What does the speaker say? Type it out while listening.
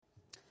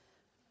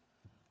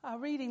Our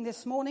reading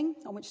this morning,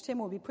 on which Tim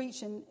will be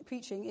preaching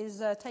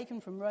is taken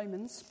from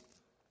Romans.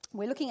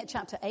 We're looking at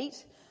chapter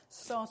 8,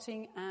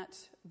 starting at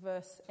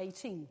verse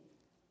 18.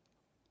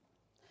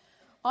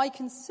 I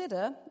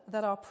consider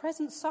that our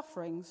present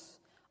sufferings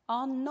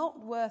are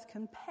not worth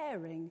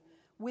comparing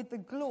with the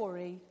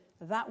glory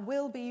that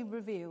will be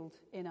revealed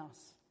in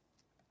us.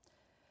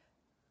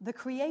 The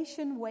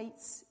creation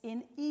waits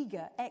in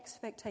eager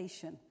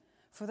expectation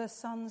for the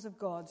sons of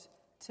God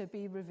to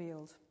be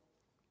revealed.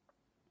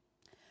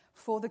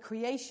 For the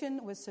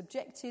creation was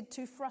subjected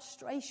to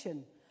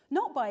frustration,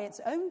 not by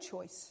its own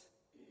choice,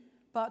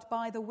 but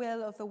by the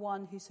will of the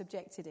one who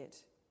subjected it,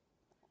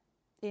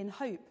 in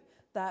hope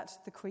that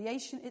the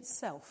creation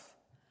itself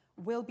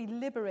will be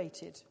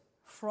liberated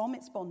from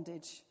its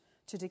bondage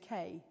to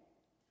decay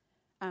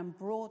and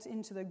brought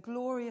into the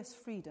glorious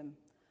freedom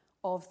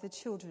of the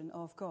children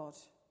of God.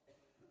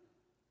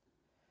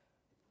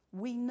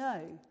 We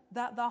know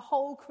that the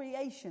whole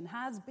creation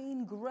has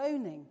been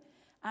groaning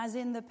as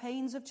in the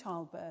pains of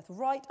childbirth,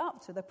 right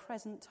up to the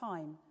present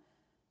time.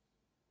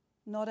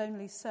 Not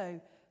only so,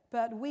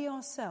 but we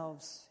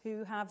ourselves,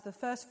 who have the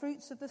first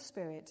fruits of the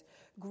Spirit,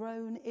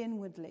 groan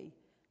inwardly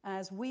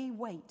as we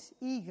wait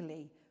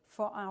eagerly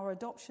for our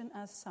adoption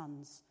as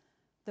sons,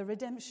 the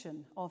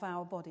redemption of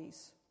our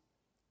bodies.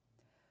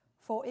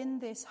 For in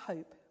this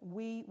hope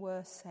we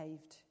were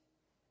saved.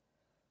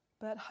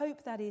 But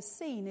hope that is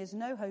seen is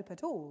no hope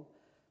at all.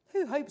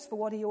 Who hopes for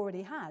what he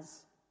already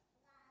has?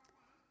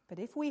 But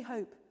if we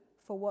hope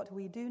for what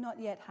we do not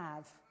yet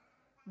have,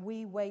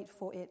 we wait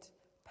for it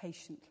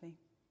patiently.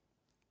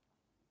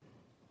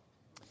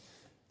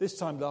 This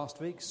time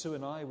last week, Sue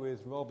and I,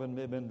 with Rob and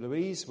Mim and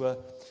Louise, were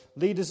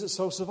leaders at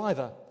Soul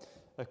Survivor,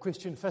 a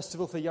Christian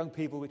festival for young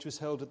people which was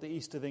held at the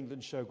East of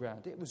England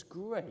Showground. It was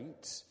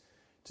great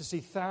to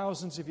see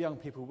thousands of young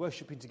people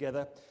worshipping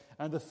together,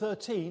 and the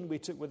 13 we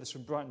took with us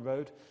from Brighton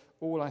Road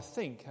all, I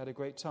think, had a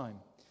great time,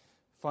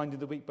 finding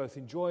the week both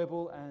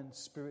enjoyable and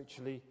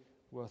spiritually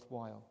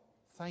worthwhile.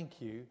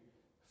 Thank you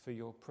for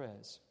your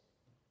prayers.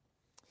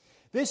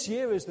 This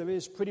year, as there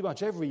is pretty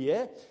much every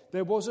year,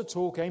 there was a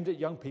talk aimed at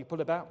young people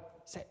about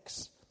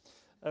sex,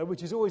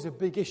 which is always a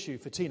big issue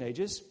for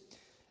teenagers,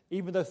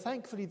 even though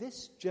thankfully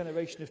this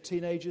generation of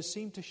teenagers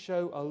seem to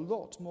show a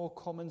lot more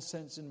common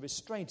sense and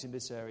restraint in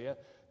this area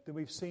than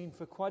we've seen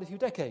for quite a few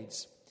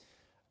decades.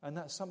 And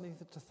that's something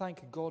to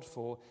thank God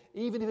for,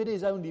 even if it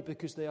is only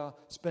because they are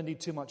spending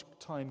too much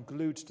time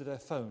glued to their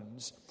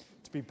phones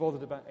to be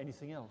bothered about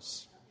anything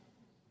else.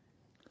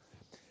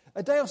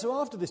 A day or so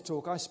after this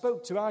talk, I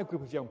spoke to our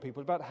group of young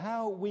people about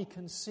how we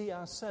can see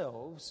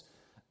ourselves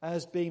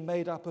as being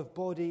made up of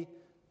body,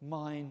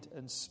 mind,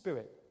 and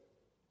spirit.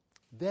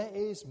 There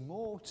is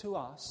more to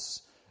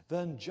us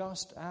than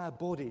just our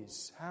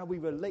bodies, how we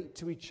relate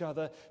to each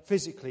other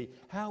physically,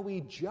 how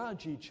we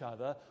judge each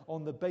other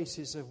on the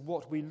basis of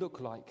what we look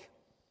like.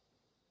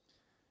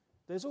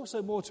 There's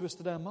also more to us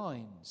than our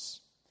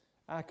minds,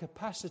 our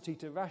capacity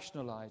to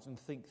rationalize and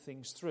think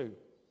things through.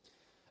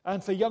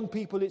 And for young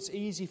people, it's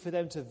easy for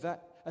them to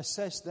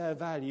assess their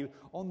value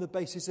on the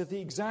basis of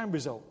the exam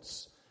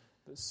results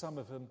that some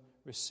of them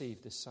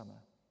received this summer.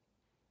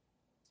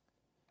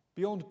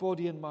 Beyond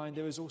body and mind,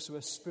 there is also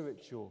a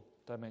spiritual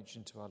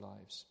dimension to our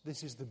lives.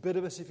 This is the bit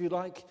of us, if you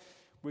like,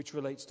 which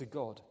relates to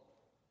God.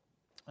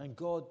 And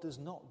God does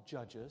not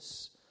judge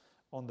us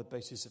on the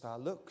basis of our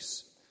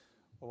looks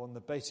or on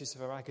the basis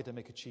of our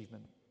academic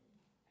achievement.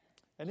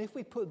 And if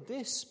we put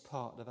this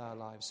part of our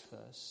lives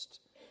first,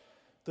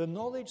 the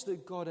knowledge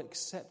that God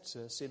accepts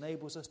us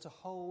enables us to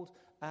hold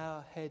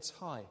our heads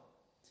high.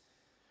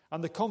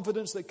 And the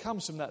confidence that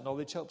comes from that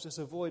knowledge helps us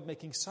avoid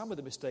making some of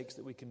the mistakes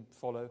that we can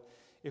follow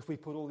if we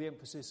put all the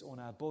emphasis on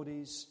our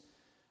bodies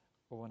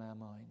or on our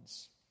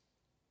minds.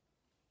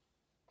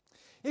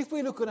 If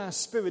we look at our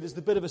spirit as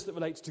the bit of us that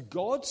relates to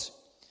God,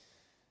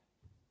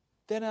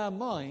 then our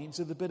minds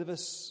are the bit of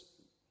us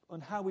on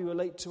how we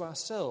relate to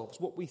ourselves,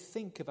 what we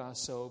think of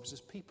ourselves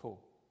as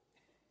people.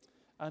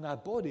 And our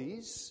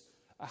bodies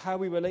are how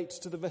we relate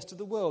to the rest of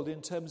the world in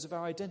terms of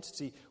our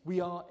identity. We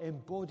are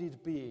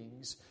embodied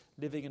beings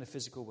living in a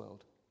physical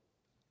world.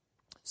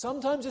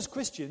 Sometimes as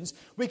Christians,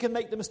 we can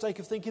make the mistake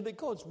of thinking that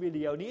God's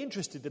really only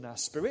interested in our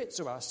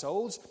spirits or our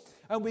souls,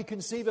 and we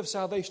conceive of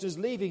salvation as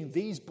leaving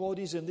these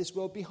bodies and this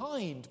world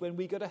behind when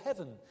we go to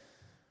heaven.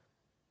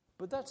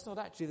 But that's not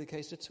actually the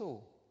case at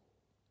all.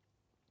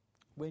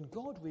 When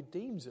God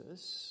redeems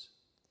us,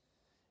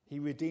 he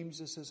redeems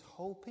us as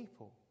whole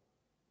people,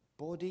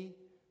 body,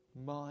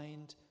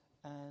 mind,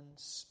 and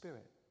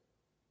spirit.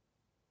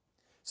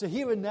 So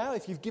here and now,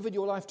 if you've given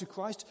your life to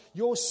Christ,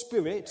 your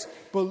spirit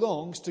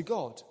belongs to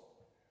God.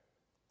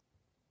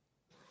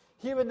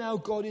 Here and now,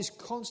 God is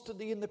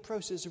constantly in the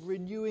process of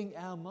renewing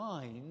our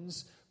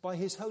minds by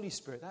his Holy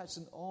Spirit. That's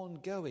an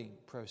ongoing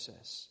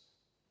process.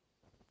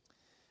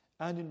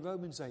 And in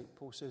Romans 8,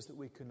 Paul says that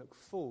we can look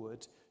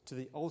forward to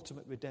the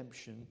ultimate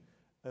redemption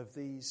of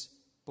these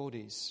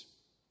bodies.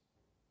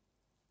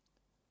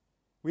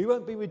 We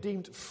won't be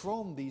redeemed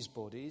from these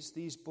bodies.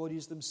 These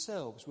bodies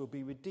themselves will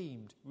be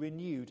redeemed,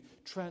 renewed,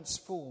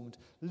 transformed,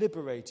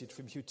 liberated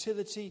from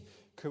futility,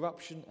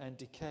 corruption and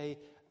decay,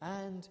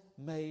 and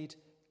made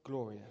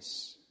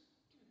glorious.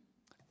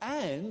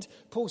 And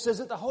Paul says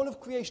that the whole of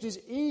creation is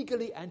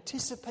eagerly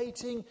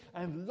anticipating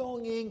and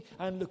longing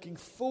and looking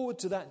forward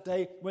to that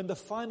day when the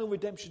final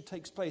redemption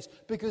takes place.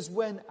 Because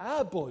when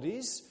our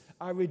bodies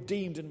are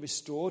redeemed and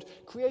restored,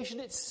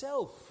 creation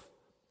itself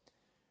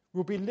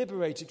will be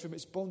liberated from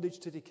its bondage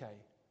to decay,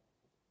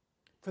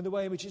 from the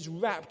way in which it's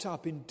wrapped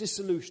up in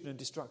dissolution and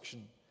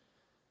destruction.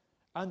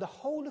 And the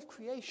whole of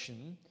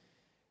creation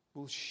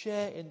will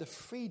share in the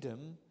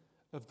freedom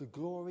of the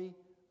glory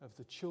of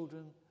the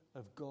children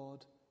of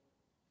God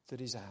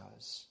that is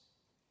ours.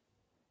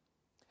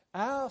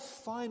 Our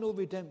final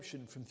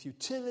redemption from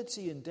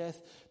futility and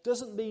death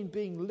doesn't mean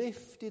being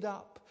lifted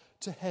up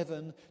to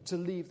heaven to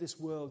leave this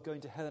world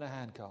going to hell in a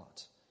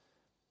handcart.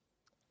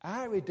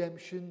 Our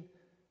redemption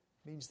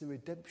means the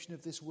redemption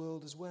of this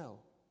world as well.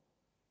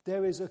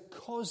 There is a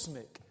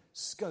cosmic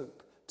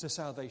scope to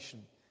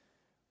salvation,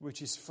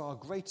 which is far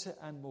greater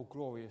and more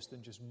glorious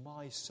than just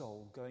my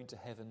soul going to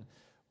heaven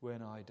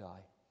when I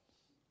die.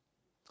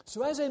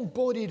 So as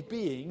embodied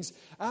beings,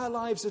 our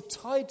lives are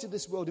tied to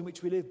this world in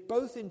which we live,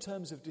 both in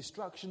terms of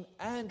destruction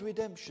and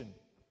redemption.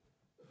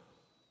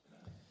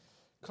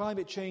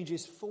 Climate change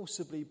is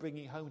forcibly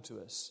bringing home to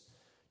us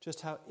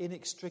just how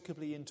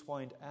inextricably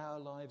entwined our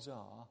lives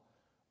are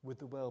with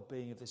the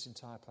well-being of this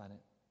entire planet.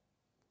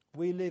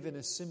 We live in a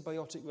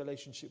symbiotic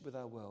relationship with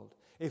our world.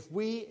 If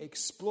we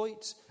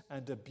exploit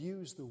and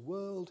abuse the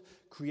world,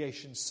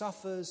 creation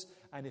suffers,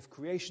 and if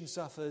creation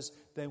suffers,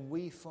 then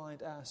we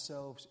find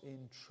ourselves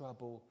in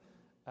trouble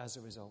as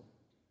a result.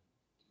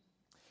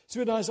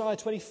 So in Isaiah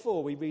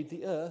 24, we read,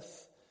 "The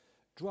earth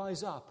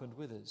dries up and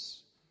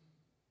withers.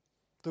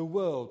 The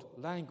world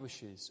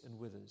languishes and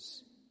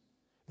withers.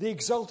 The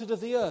exalted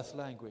of the earth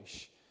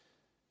languish.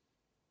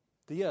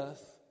 The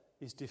earth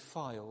is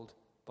defiled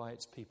by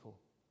its people.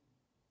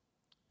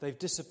 They've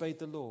disobeyed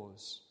the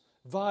laws,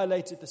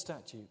 violated the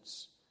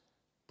statutes,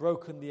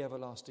 broken the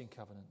everlasting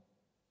covenant.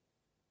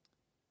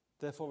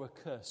 Therefore a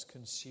curse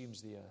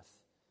consumes the earth.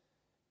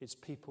 Its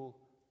people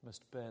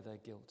must bear their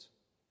guilt."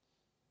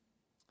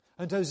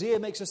 And Hosea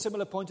makes a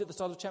similar point at the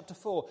start of chapter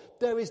 4.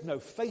 There is no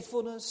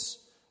faithfulness,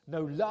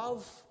 no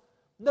love,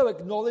 no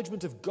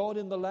acknowledgement of God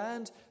in the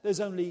land. There's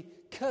only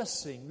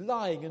cursing,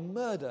 lying and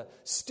murder,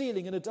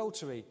 stealing and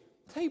adultery.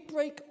 They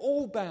break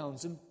all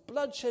bounds and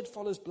bloodshed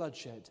follows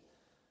bloodshed.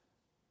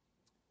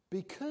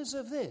 Because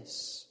of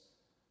this,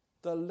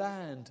 the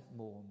land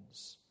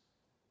mourns,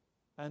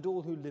 and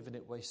all who live in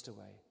it waste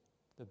away.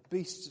 The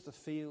beasts of the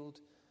field,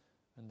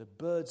 and the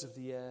birds of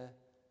the air,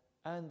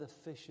 and the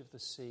fish of the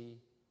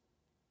sea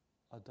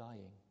are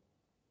dying.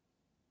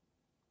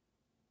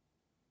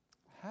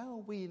 How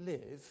we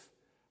live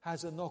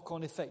has a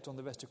knock-on effect on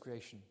the rest of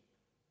creation.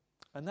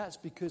 And that's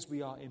because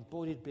we are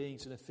embodied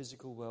beings in a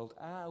physical world.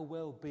 Our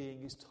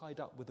well-being is tied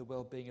up with the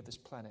well-being of this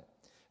planet.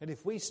 And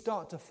if we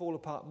start to fall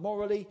apart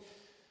morally,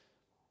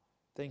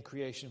 then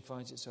creation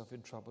finds itself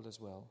in trouble as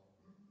well.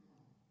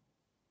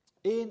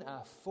 In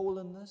our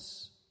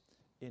fallenness,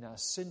 in our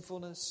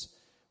sinfulness,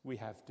 we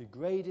have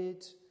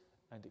degraded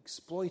and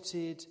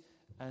exploited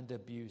and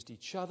abused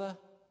each other,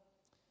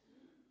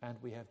 and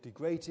we have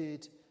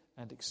degraded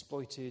and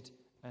exploited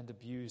and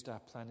abused our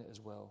planet as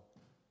well.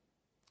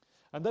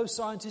 And those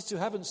scientists who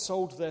haven't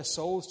sold their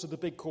souls to the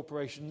big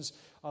corporations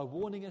are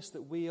warning us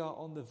that we are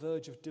on the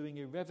verge of doing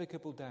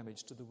irrevocable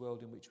damage to the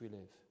world in which we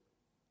live.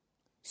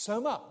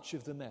 So much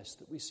of the mess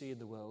that we see in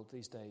the world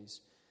these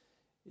days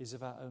is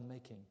of our own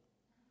making.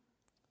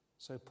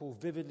 So Paul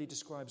vividly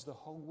describes the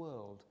whole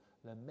world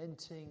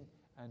lamenting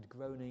and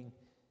groaning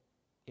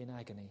in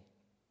agony.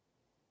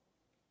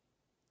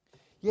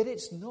 Yet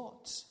it's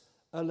not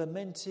a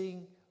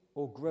lamenting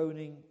or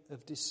groaning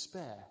of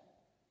despair,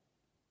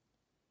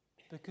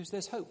 because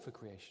there's hope for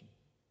creation.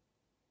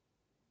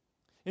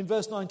 In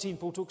verse 19,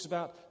 Paul talks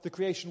about the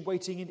creation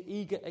waiting in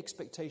eager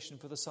expectation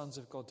for the sons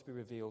of God to be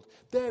revealed.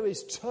 There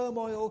is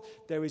turmoil,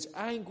 there is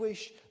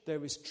anguish,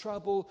 there is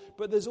trouble,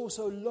 but there's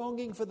also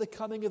longing for the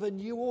coming of a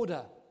new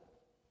order.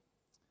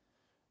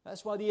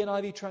 That's why the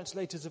NIV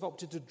translators have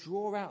opted to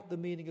draw out the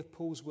meaning of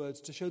Paul's words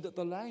to show that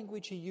the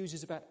language he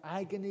uses about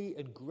agony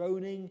and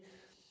groaning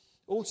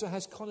also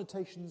has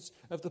connotations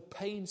of the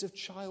pains of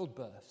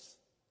childbirth.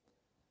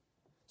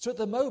 So at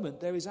the moment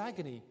there is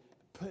agony,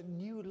 but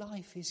new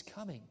life is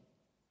coming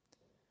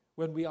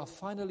when we are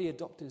finally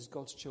adopted as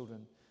God's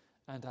children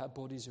and our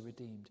bodies are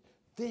redeemed.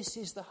 This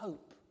is the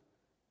hope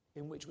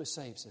in which we're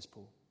saved, says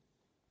Paul.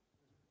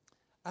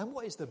 And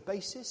what is the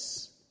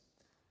basis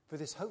for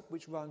this hope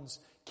which runs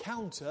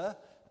counter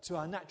to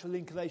our natural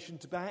inclination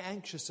to be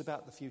anxious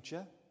about the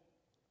future?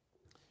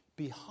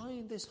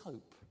 Behind this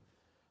hope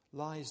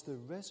lies the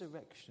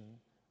resurrection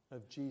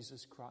of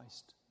Jesus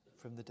Christ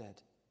from the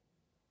dead.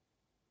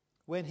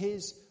 When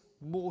his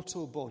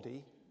mortal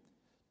body,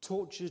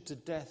 tortured to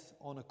death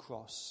on a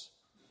cross,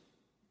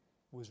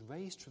 was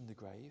raised from the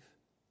grave,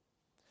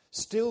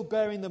 still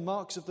bearing the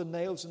marks of the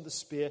nails and the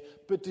spear,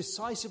 but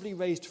decisively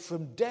raised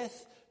from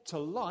death to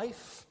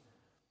life,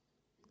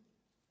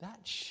 that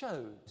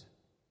showed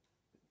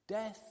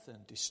death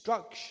and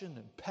destruction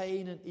and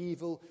pain and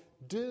evil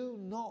do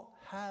not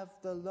have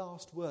the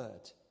last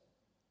word.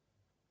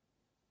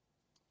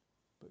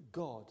 But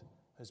God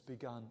has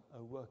begun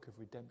a work of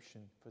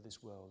redemption for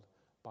this world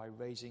by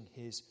raising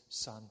his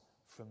Son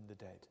from the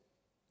dead.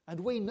 And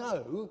we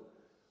know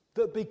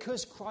that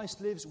because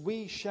Christ lives,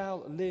 we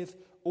shall live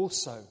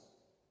also.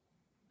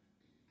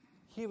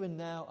 Here and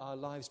now our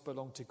lives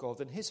belong to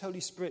God, and his Holy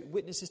Spirit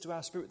witnesses to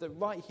our spirit that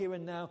right here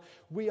and now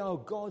we are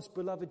God's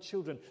beloved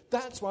children.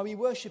 That's why we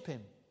worship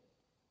him.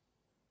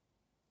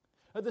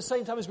 At the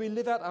same time as we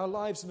live out our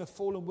lives in a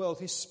fallen world,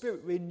 his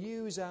Spirit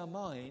renews our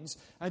minds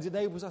and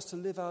enables us to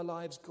live our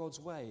lives God's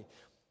way.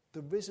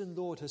 The risen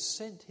Lord has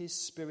sent his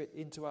Spirit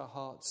into our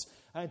hearts,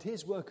 and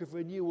his work of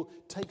renewal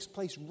takes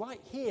place right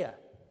here,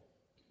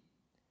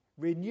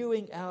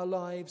 renewing our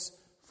lives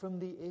from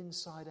the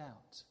inside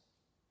out.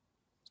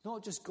 It's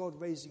not just God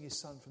raising his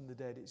Son from the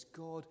dead, it's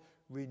God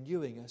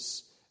renewing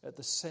us at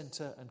the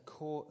centre and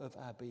core of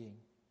our being.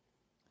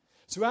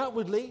 So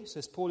outwardly,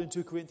 says Paul in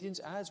 2 Corinthians,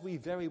 as we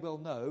very well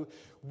know,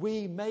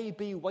 we may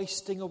be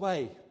wasting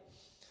away.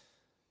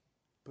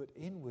 But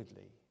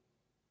inwardly,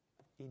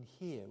 in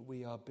here,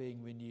 we are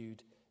being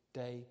renewed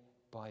day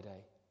by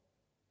day.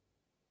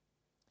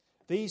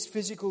 These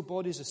physical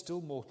bodies are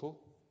still mortal,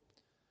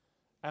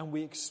 and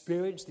we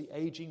experience the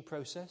aging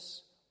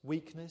process,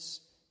 weakness,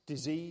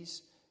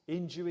 disease,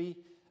 injury,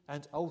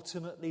 and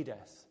ultimately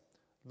death.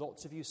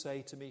 Lots of you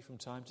say to me from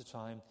time to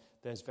time,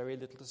 there's very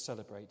little to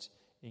celebrate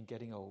in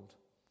getting old.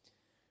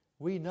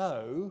 We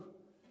know,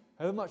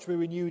 however much we're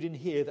renewed in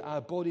here, that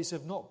our bodies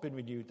have not been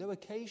renewed, though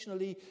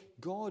occasionally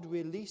God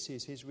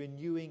releases his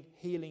renewing,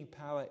 healing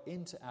power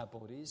into our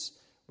bodies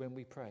when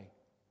we pray.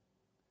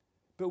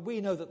 But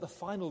we know that the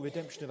final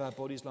redemption of our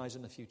bodies lies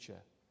in the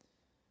future.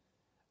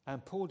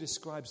 And Paul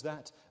describes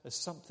that as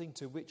something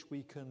to which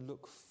we can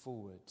look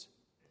forward.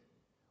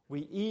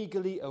 We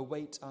eagerly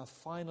await our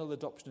final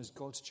adoption as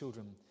God's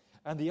children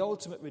and the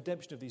ultimate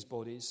redemption of these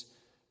bodies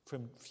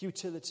from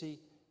futility,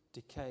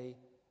 decay,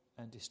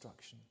 and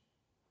destruction.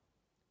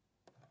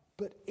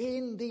 But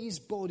in these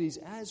bodies,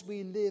 as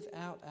we live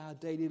out our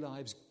daily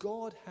lives,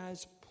 God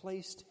has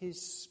placed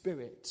his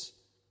Spirit.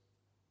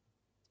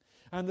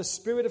 And the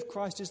Spirit of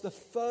Christ is the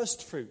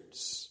first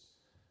fruits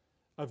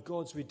of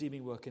God's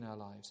redeeming work in our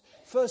lives.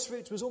 First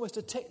fruits was almost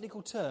a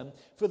technical term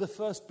for the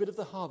first bit of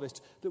the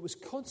harvest that was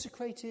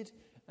consecrated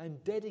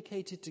and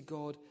dedicated to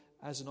God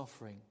as an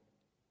offering.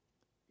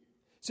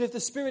 So if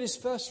the Spirit is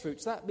first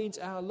fruits, that means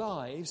our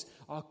lives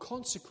are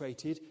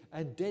consecrated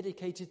and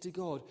dedicated to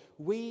God.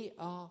 We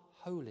are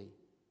holy.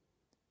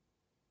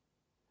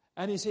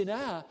 And it's in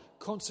our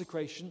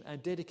consecration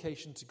and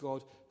dedication to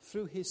God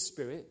through his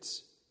Spirit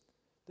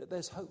that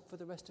there's hope for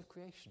the rest of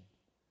creation.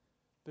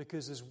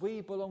 Because as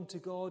we belong to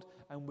God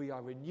and we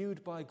are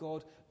renewed by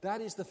God,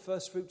 that is the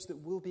first fruits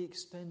that will be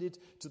extended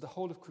to the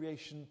whole of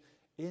creation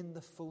in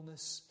the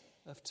fullness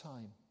of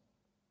time.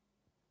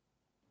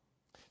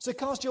 So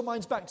cast your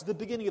minds back to the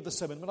beginning of the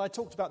sermon when I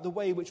talked about the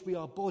way in which we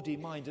are body,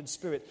 mind and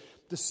spirit.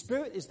 The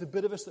Spirit is the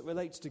bit of us that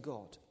relates to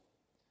God.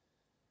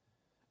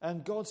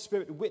 And God's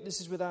Spirit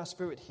witnesses with our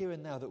spirit here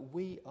and now that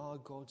we are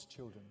God's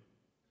children.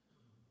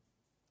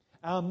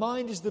 Our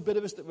mind is the bit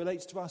of us that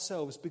relates to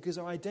ourselves because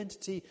our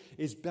identity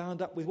is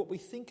bound up with what we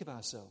think of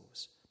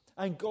ourselves.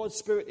 And God's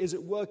Spirit is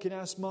at work in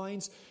our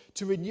minds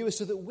to renew us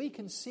so that we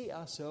can see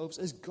ourselves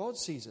as God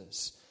sees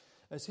us,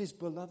 as his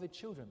beloved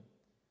children,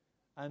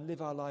 and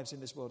live our lives in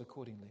this world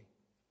accordingly.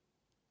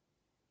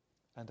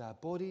 And our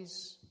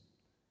bodies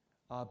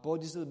are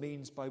the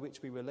means by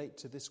which we relate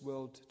to this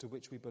world to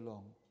which we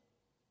belong.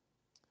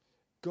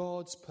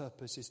 God's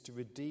purpose is to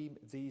redeem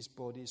these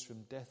bodies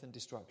from death and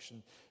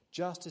destruction,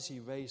 just as he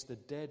raised the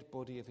dead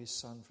body of his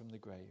Son from the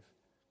grave.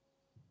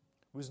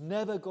 It was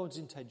never God's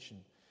intention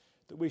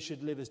that we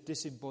should live as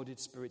disembodied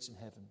spirits in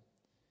heaven.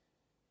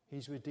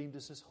 He's redeemed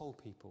us as whole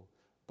people,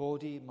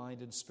 body,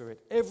 mind and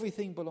spirit.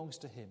 Everything belongs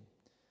to him.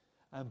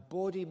 And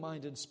body,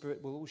 mind and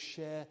spirit will all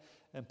share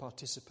and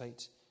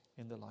participate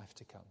in the life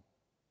to come.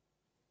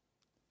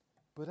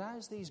 But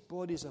as these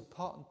bodies are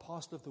part and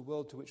parcel of the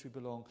world to which we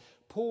belong,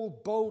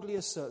 Paul boldly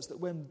asserts that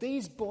when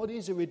these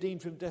bodies are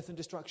redeemed from death and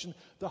destruction,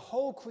 the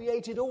whole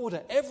created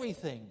order,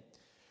 everything,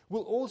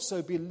 will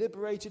also be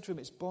liberated from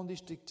its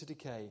bondage to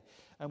decay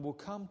and will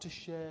come to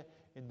share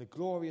in the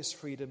glorious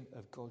freedom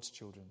of God's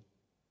children.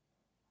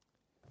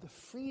 The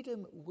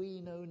freedom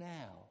we know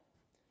now,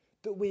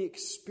 that we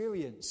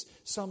experience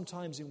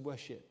sometimes in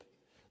worship,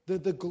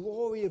 the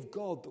glory of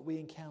God that we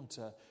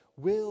encounter,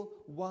 will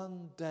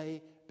one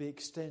day be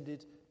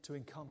extended to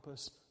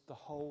encompass the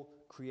whole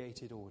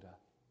created order.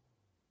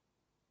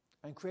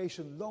 And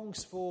creation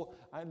longs for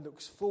and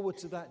looks forward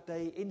to that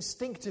day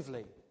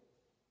instinctively.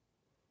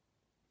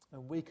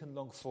 And we can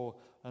long for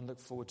and look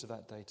forward to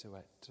that day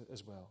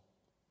as well.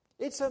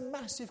 It's a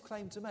massive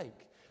claim to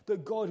make,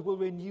 that God will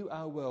renew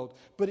our world,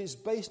 but it's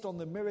based on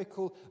the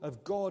miracle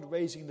of God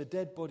raising the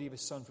dead body of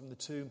his Son from the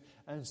tomb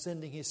and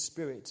sending his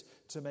Spirit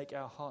to make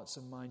our hearts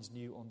and minds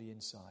new on the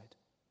inside.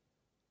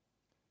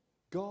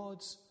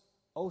 God's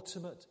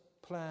ultimate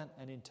plan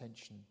and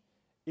intention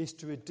is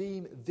to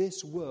redeem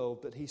this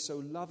world that he so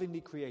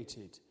lovingly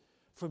created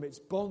from its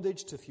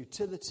bondage to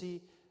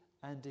futility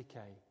and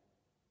decay.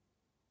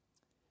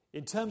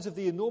 In terms of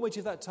the enormity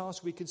of that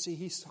task, we can see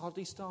he's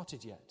hardly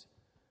started yet.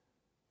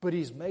 But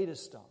he's made a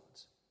start.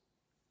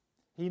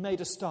 He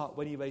made a start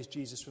when he raised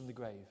Jesus from the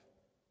grave.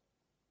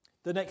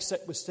 The next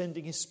step was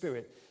sending his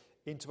Spirit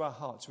into our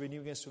hearts,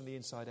 renewing us from the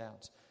inside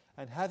out.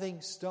 And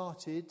having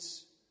started,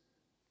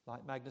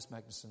 like Magnus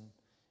Magnusson,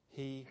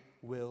 he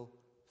will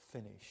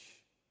finish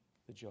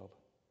the job.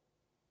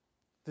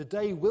 The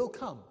day will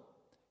come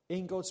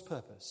in God's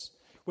purpose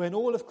when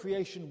all of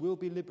creation will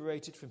be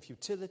liberated from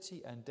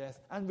futility and death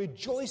and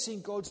rejoice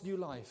in God's new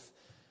life.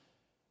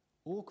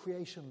 All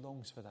creation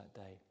longs for that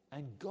day.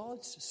 And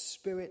God's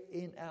Spirit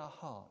in our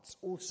hearts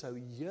also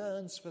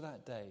yearns for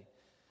that day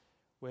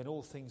when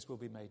all things will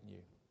be made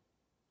new.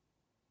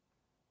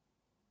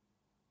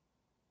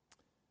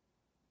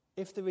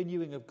 If the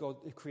renewing of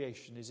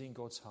creation is in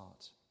God's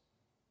heart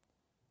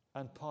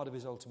and part of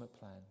his ultimate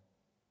plan,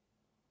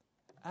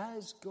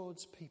 as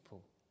God's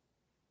people,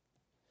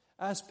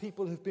 as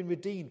people who've been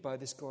redeemed by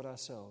this God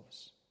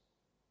ourselves,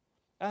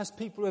 as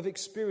people who have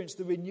experienced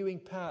the renewing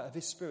power of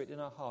his Spirit in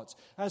our hearts,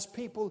 as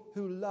people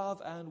who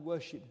love and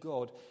worship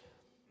God,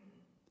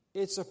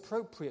 it's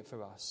appropriate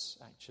for us,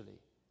 actually,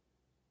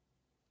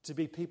 to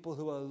be people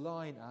who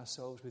align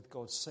ourselves with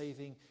God's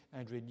saving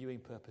and renewing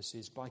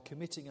purposes by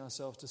committing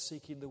ourselves to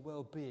seeking the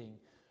well-being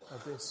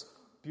of this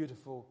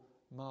beautiful,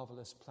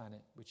 marvelous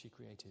planet which he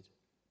created.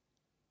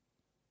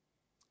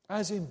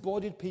 As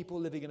embodied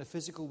people living in a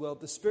physical world,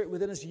 the Spirit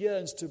within us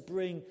yearns to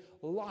bring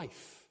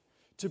life,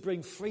 to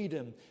bring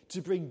freedom, to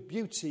bring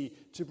beauty,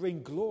 to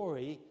bring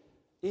glory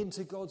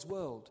into God's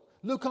world.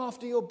 Look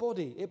after your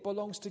body. It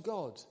belongs to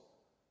God.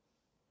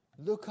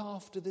 Look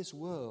after this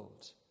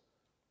world.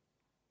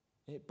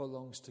 It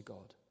belongs to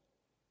God.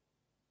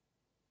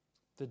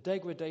 The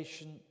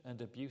degradation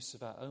and abuse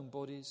of our own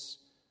bodies,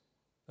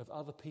 of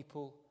other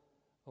people,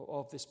 or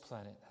of this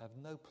planet have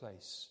no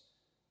place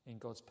in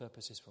God's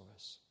purposes for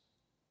us.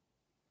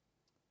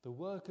 The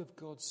work of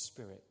God's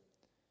Spirit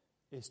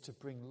is to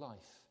bring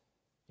life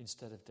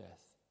instead of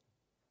death,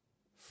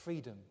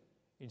 freedom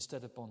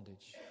instead of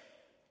bondage,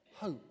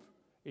 hope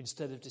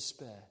instead of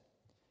despair,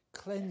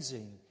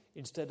 cleansing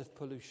instead of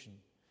pollution,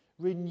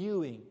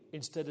 renewing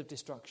instead of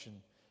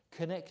destruction,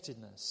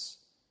 connectedness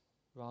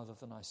rather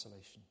than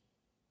isolation.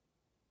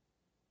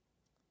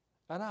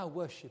 And our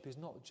worship is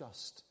not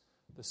just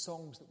the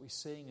songs that we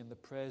sing and the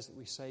prayers that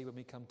we say when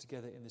we come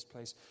together in this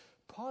place.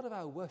 Part of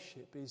our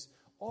worship is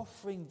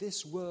offering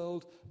this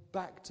world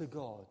back to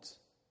God.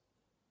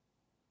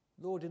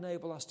 Lord,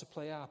 enable us to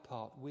play our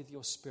part with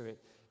your Spirit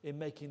in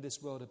making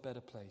this world a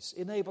better place.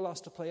 Enable us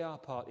to play our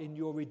part in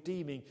your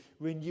redeeming,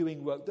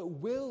 renewing work that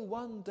will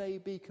one day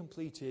be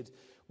completed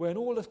when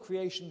all of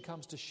creation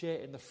comes to share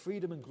in the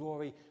freedom and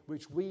glory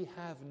which we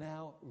have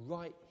now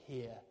right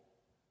here.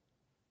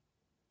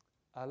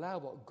 Allow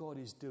what God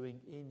is doing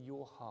in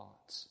your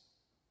heart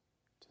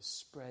to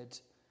spread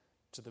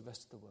to the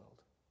rest of the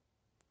world.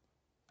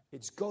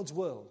 It's God's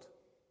world.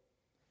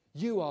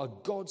 You are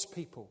God's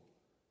people,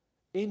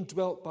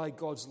 indwelt by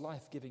God's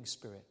life-giving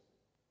Spirit.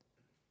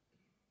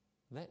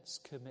 Let's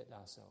commit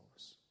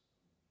ourselves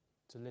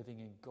to living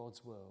in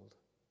God's world,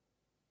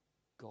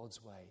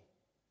 God's way,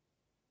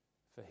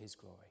 for his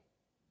glory.